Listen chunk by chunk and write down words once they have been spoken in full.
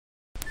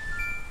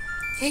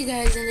Hey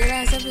guys, in the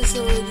last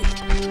episode,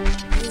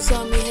 you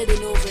saw me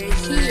heading over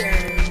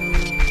here.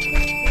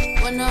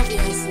 One of you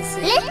has to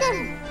say,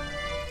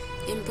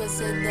 Impa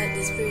said that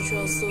the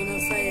spiritual stone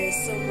of fire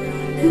is somewhere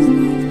on this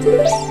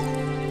mountain.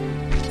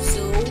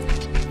 So,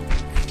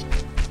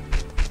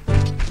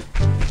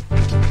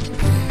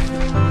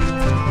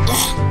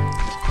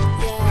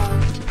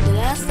 yeah, the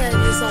last time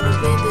you saw me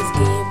play this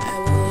game, I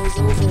was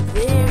over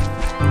there.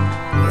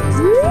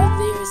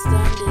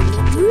 Standing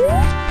looking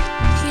at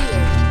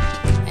here.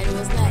 And it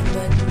was night,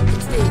 but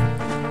it's day.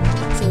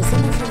 So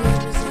some of you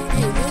might be saying,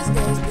 hey, this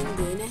guy's been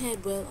going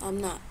ahead. Well,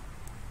 I'm not.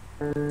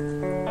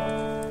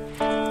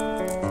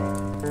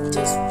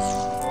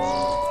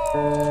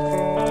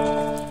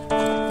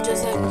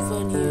 Just having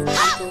fun here,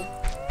 people.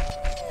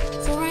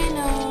 So right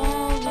now,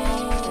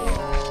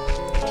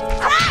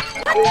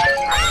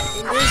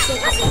 in this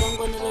episode, I'm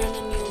going to learn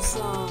a new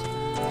song.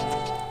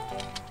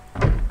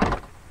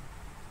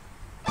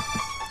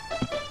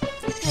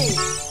 Hey,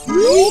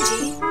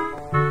 Luigi!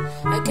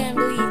 I can't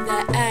believe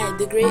that I,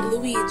 the great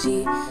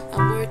Luigi,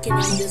 am working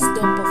on this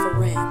dump of a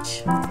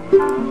ranch.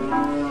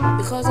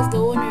 Because if the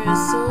owner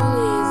is so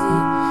lazy,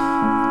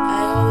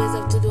 I always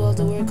have to do all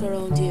the work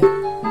around here.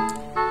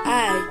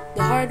 I,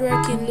 the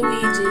hardworking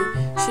Luigi,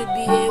 should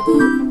be in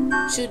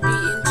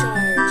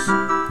charge,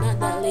 not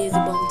that lazy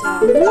bum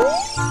town.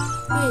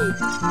 Wait,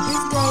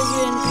 this guy's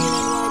wearing green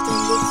and white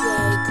and looks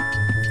like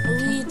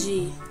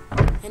Luigi,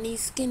 and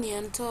he's skinny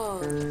and tall.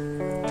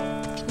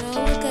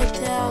 Now look at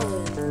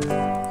Talon.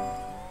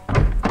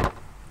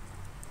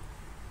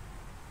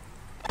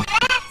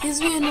 He's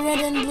wearing red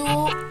and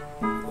blue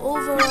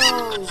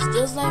overalls,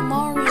 just like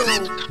Mario.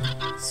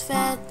 He's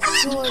fat,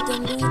 short,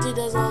 and Luigi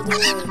does all the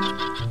work.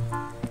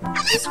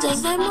 It's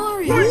just like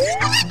Mario.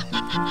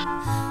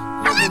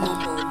 Mumble.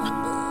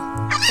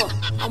 Huh,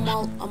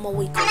 I'm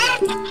awake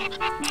already.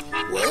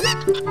 What?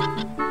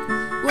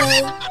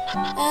 Well,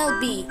 I'll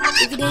be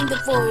if it ain't the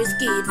forest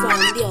kid from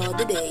the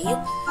other day.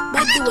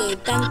 By the way,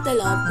 thanks a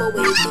lot for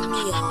waking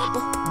me up.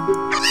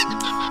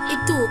 It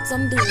took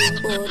some doing,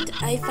 but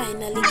I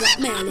finally got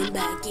Merlin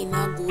back in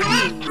a good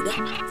mood.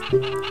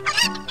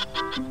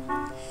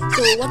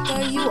 So what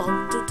are you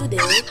up to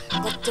today?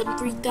 Got some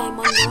free time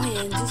on your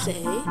hands, you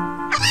say?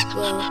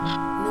 Well,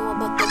 know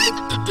about the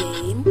little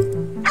game?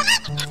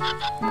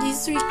 These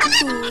 3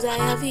 cuckoos I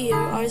have here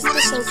are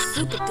special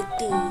super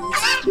cuckoos.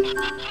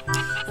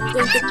 I'm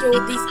going to throw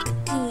these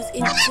cuckoos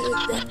into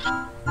their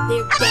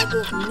bag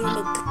of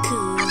normal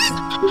cuckoos.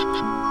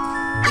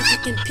 If you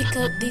can pick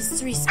out these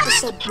 3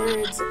 special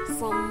birds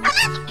from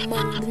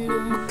among the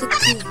normal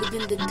cuckoos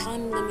within the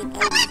time limit,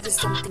 I'll give you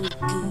something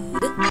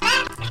good.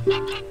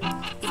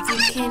 If you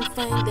can't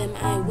find them,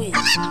 I win.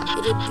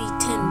 It'll be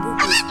 10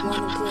 rupees.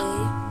 Wanna play?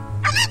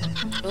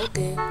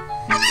 Okay.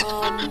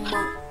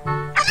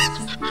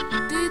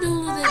 They do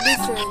look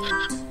different.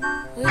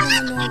 Wait a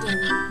minute.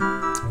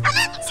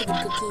 Super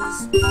cuckoos.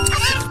 You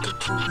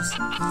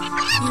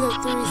have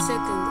 30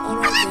 seconds.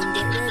 Alright then,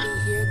 get ready.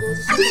 Here goes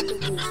the super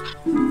cuckoos.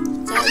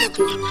 Start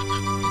looking.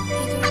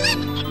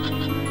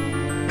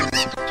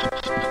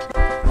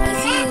 I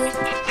see you.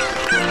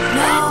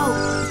 No!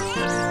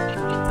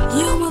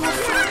 You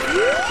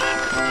motherfucker!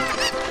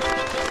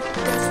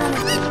 That's one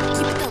of them.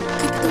 Keep it up.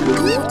 Go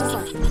to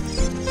find.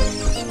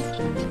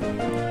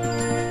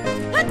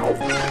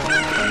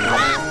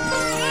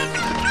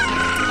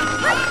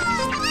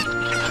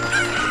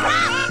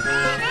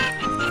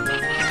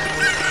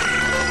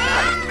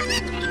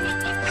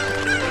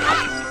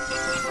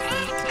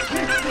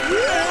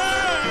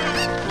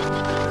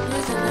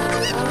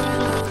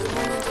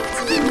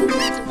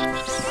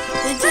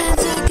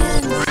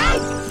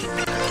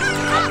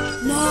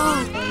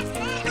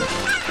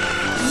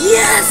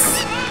 Yes!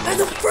 At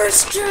the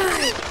first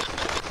try!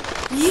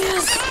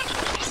 Yes!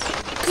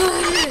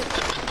 Got it!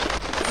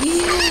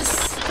 Yes!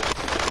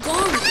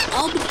 Golly,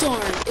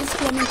 Albatorn, it's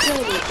becoming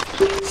incredible.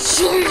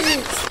 Sure it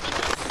is!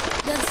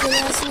 That's the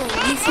last one.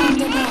 You found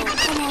them all.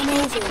 Come on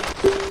over.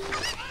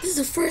 This is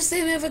the first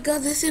time I ever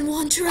got this in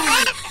one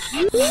try.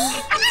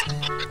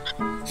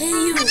 Hey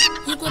you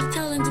got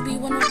talent to be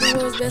one of the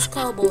world's best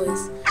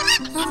cowboys.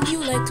 How would you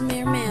like to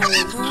marry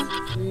Marilyn, huh?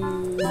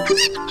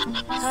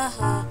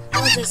 Haha, I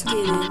was just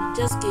kidding.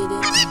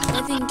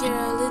 I think you're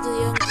a little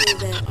young for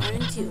that,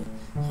 aren't you?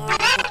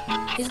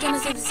 He's gonna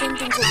say the same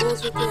thing for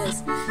both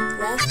requests.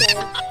 Last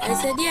time, I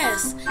said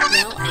yes.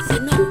 Now I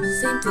said no.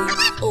 Same thing.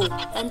 Oh,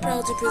 I'm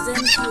proud to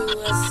present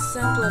you a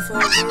sampler for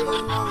our very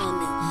own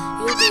milk.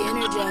 You'll be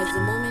energized the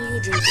moment you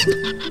drink it.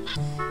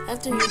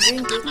 After you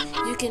drink it,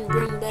 you can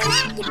bring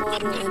back the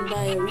bottle and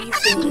buy a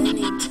refill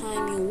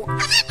anytime you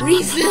want.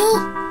 Refill?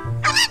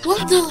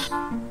 What the?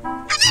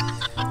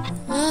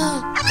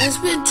 I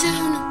spent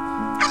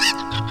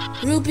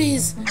 10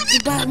 rupees to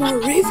buy more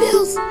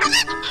refills? You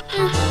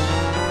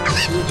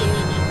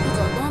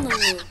got none on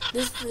you.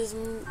 This milk is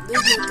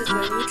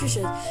very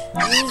nutritious.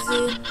 Use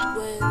it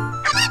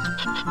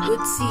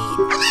with seed.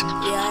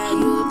 Yeah,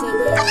 you look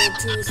over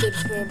 2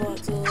 sips per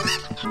bottle.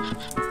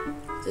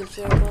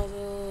 Yeah.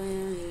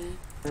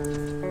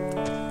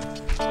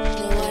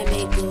 Now I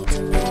may go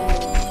to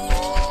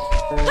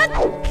Mary.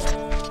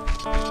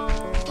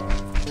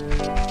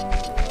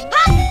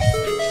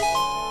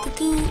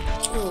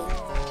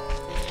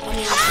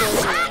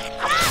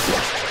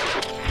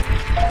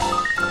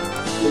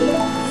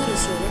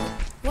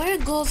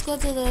 Gold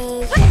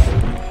Skulltulas?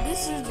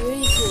 This is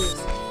racist.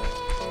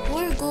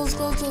 Why are Gold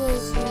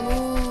Skulltulas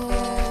more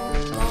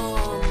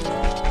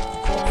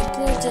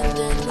important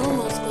than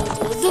normal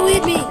Skulltulas? Don't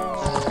hit me!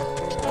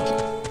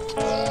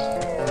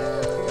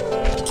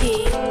 Okay,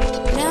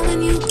 Melon,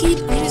 you're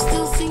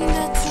still singing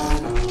that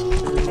song?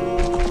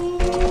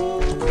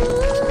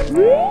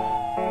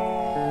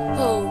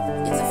 Oh,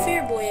 it's a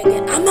fair boy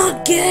again. I'm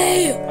not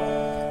gay!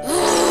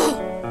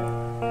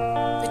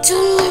 I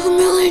told you like a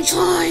million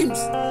times!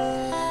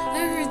 I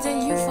heard that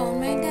you found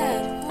my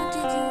dad. How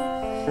did you?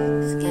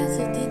 This guy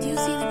said, did you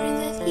see the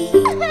princess?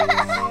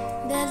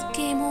 Dad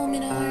came home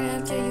in a hurry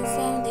after you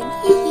found him.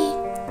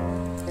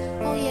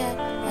 Oh yeah,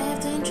 I have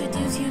to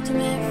introduce you to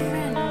my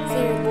friend,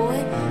 fair boy.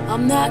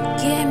 I'm not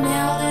gay,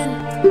 Melon.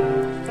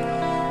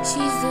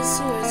 She's the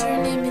source. Her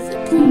name is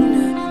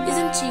Epona.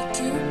 Isn't she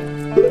cute?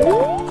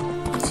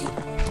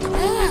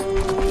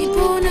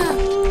 Epona!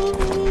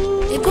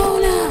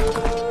 Epona!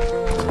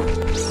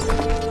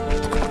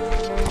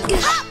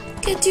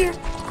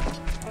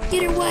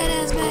 Get her white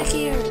ass back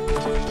here.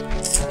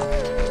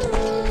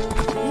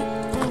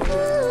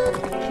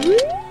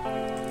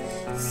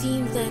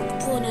 Seems like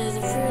Epona is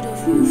afraid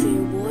of you,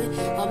 fair boy.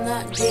 I'm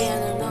not gay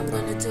and I'm not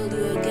gonna tell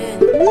you again.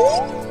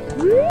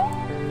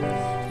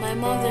 My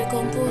mother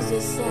composed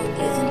this song.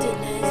 Isn't it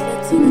nice?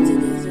 Let's sing it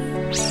together.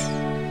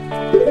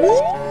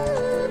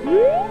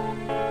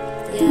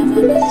 Yeah,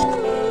 mama.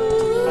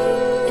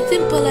 It's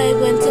impolite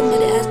when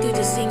somebody asks you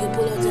to sing, you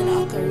pull out an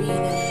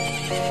ocarina.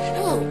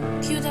 Oh,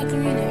 cute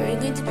ocarina. Are you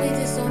going to play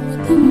this song with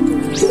the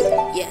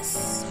ocarina? Yes.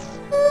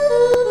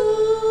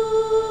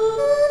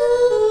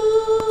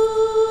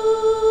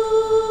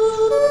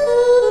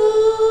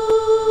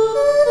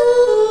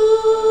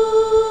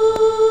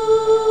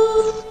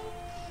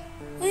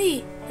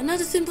 Hey,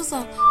 another simple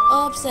song.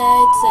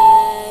 Upside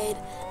side,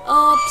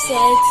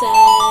 upside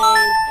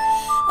side,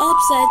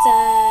 upside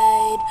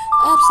side,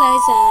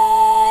 upside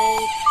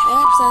side,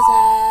 upside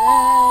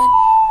side.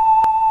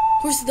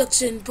 For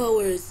seduction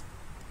powers,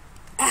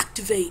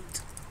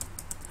 activate.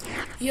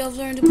 You have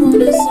learned upon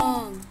this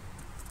song.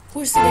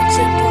 For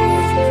seduction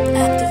powers,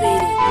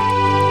 activated.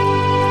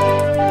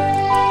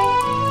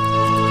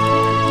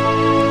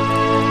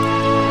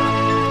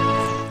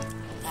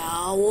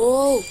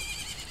 Ow!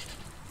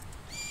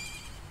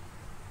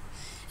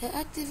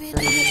 Activate.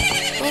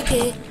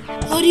 Okay.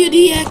 How do you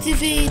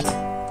deactivate?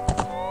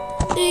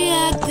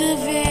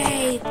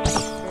 Deactivate.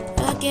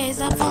 Okay,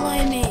 stop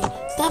following me.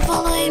 Stop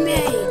following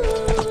me.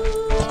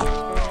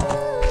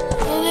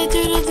 Oh, they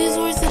turned off these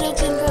horse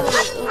seduction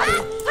powers.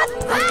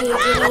 Okay,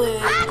 get away.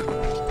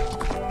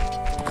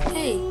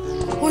 Hey,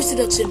 horse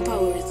seduction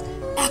powers,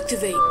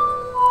 activate.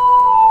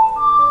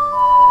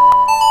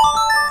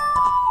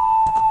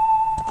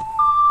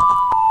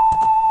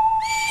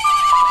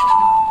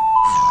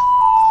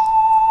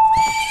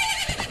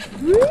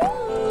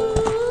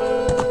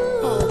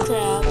 Oh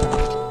crap.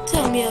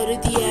 Tell me how to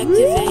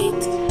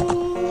deactivate.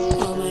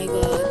 Oh my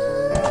god.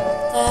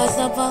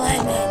 Stop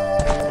following me.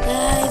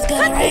 He's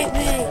gonna rape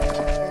me.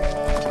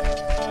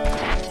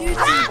 You're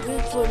too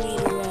big for me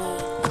to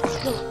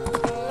ride. Look,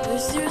 you're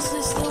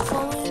seriously still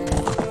following me?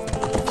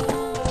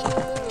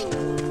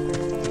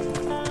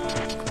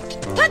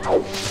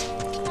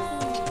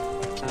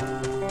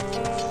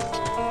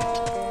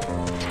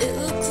 It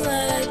looks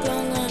like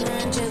Long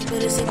Ranch has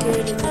better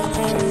security than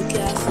Hyrule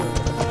Castle.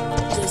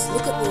 Just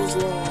look at those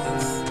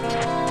walls.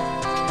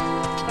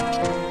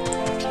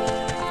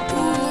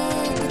 Ooh,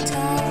 look, the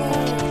tower.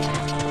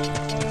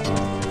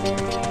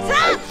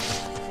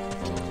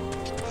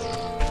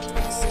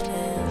 Awesome,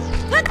 man.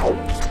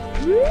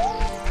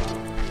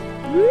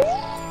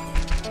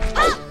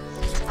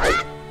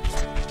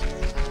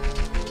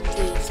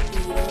 Okay,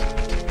 speed up.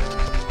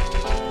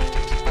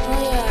 Oh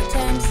yeah,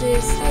 time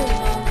stays still in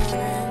Long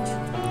Ranch.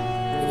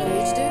 Did I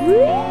reach there?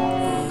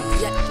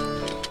 Yeah.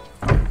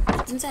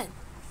 What's inside?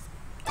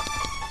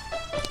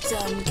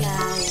 Some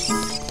cows.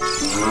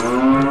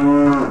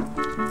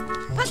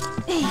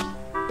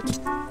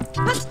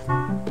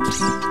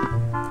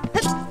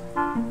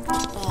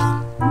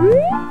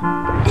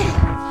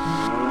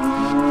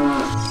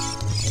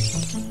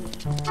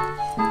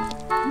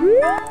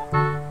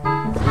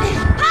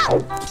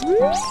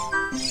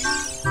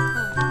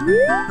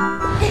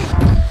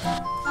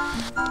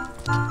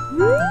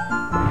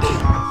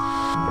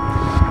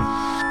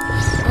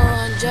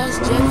 On Josh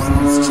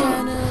Jepson's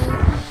channel,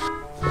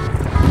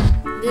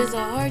 there's a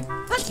heart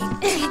he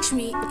teach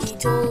me. He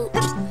told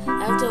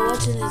after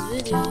watching this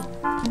video,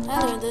 I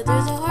learned that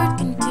there's a heart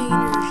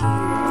container here.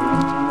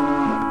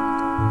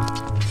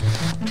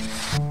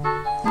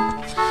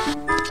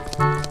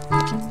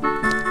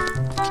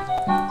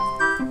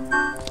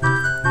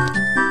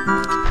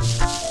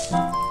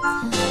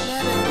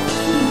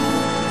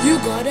 You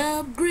got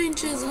a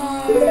Grinch's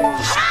heart.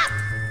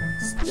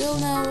 Still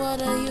not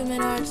what a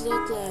human hearts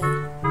look like.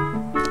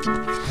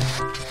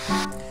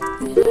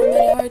 Wait, how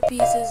many heart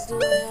pieces do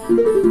I have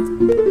now?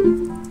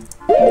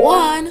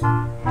 One.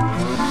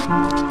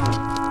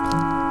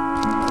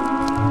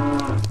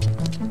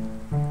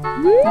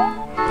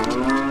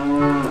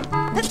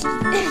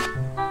 Make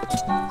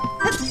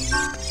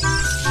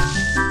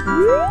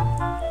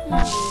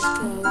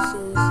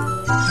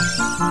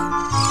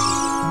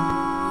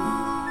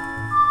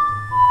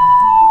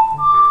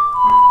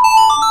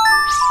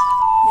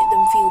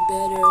them feel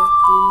better.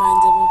 Remind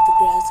them of the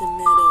grass and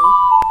meadow.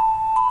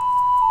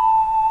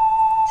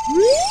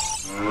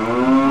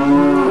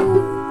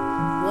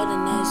 What a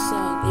nice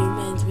song. It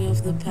reminds me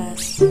of the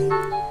past.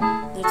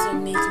 That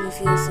song makes me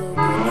feel so good.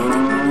 I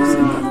can produce a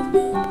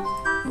movement.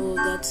 Oh,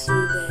 that's so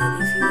bad.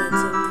 If you had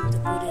something to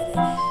put it in,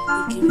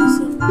 it'd give you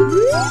some.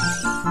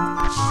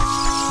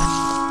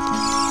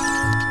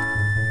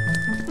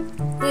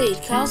 Wait,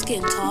 cows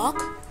can talk?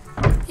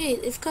 Hey,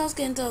 if cows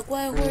can talk,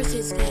 why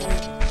horses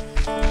can't?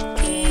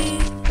 Okay,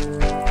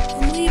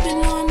 I'm leaving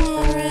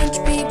Lawnmower Ranch,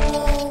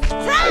 people.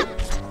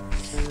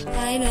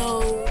 I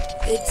know,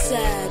 it's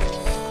sad.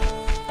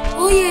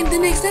 Oh yeah, in the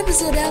next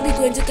episode, I'll be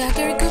going to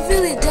Kakariko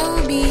Village.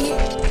 That'll be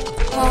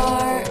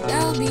part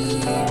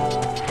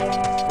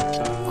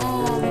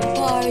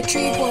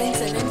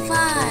 3.75.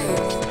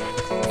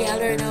 Yeah, I'll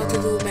learn how to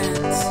do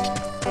maths.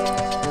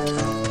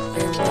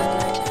 And stuff like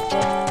that.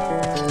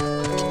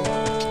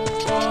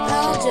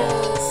 I'll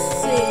just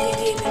save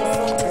the game in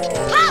front of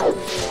Kakariko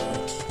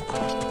Village.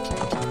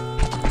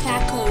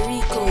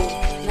 Kakariko,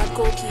 not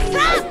Koki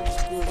Village.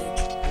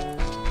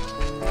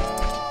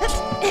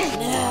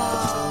 Now.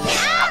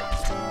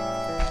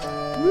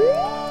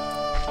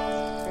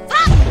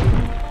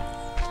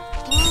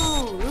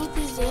 Oh,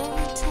 rupees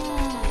every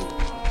time.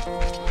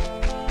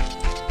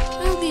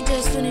 I'll be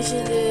just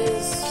finishing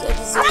this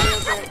episode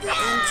at the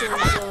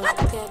entrance of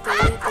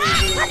Kakariko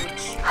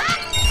Village.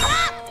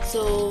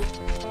 So,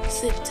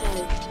 sit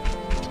tight.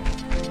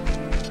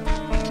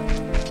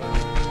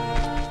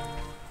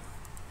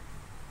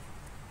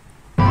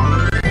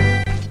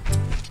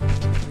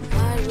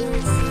 I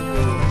will see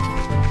you.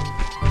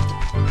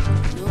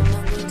 No, I'm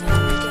not going to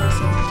Hyrule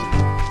Castle.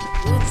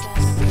 Walk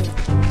faster.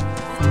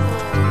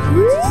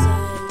 Oh, it's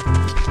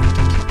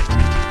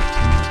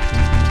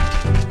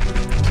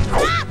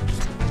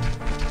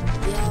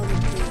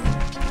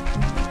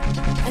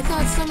I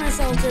thought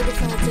somersaults are the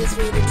fastest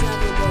way to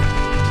travel, but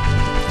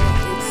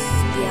it's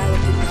the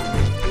Alligator.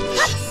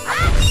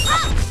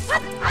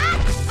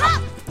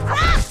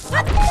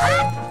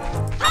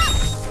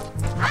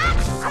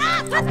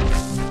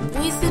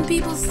 Wasting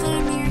people's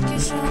time here,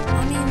 Kisha. I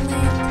mean,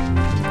 Link.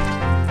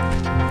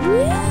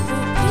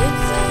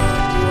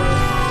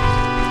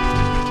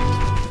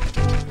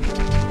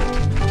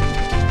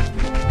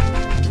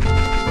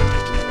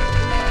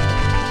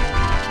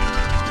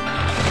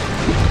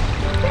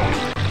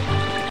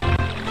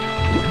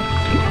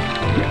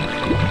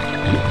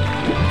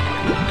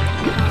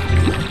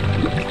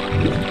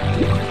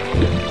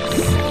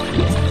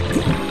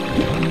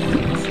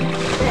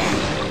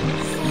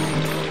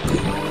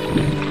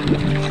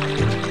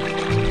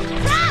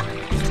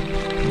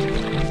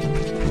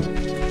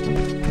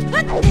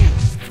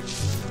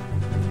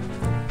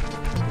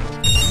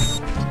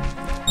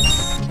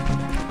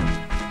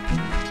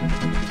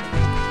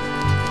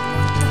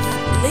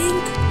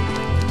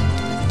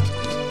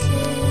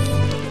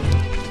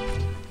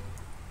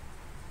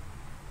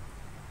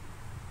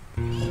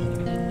 Who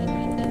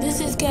gives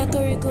a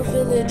Kakariko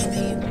Village,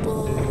 people.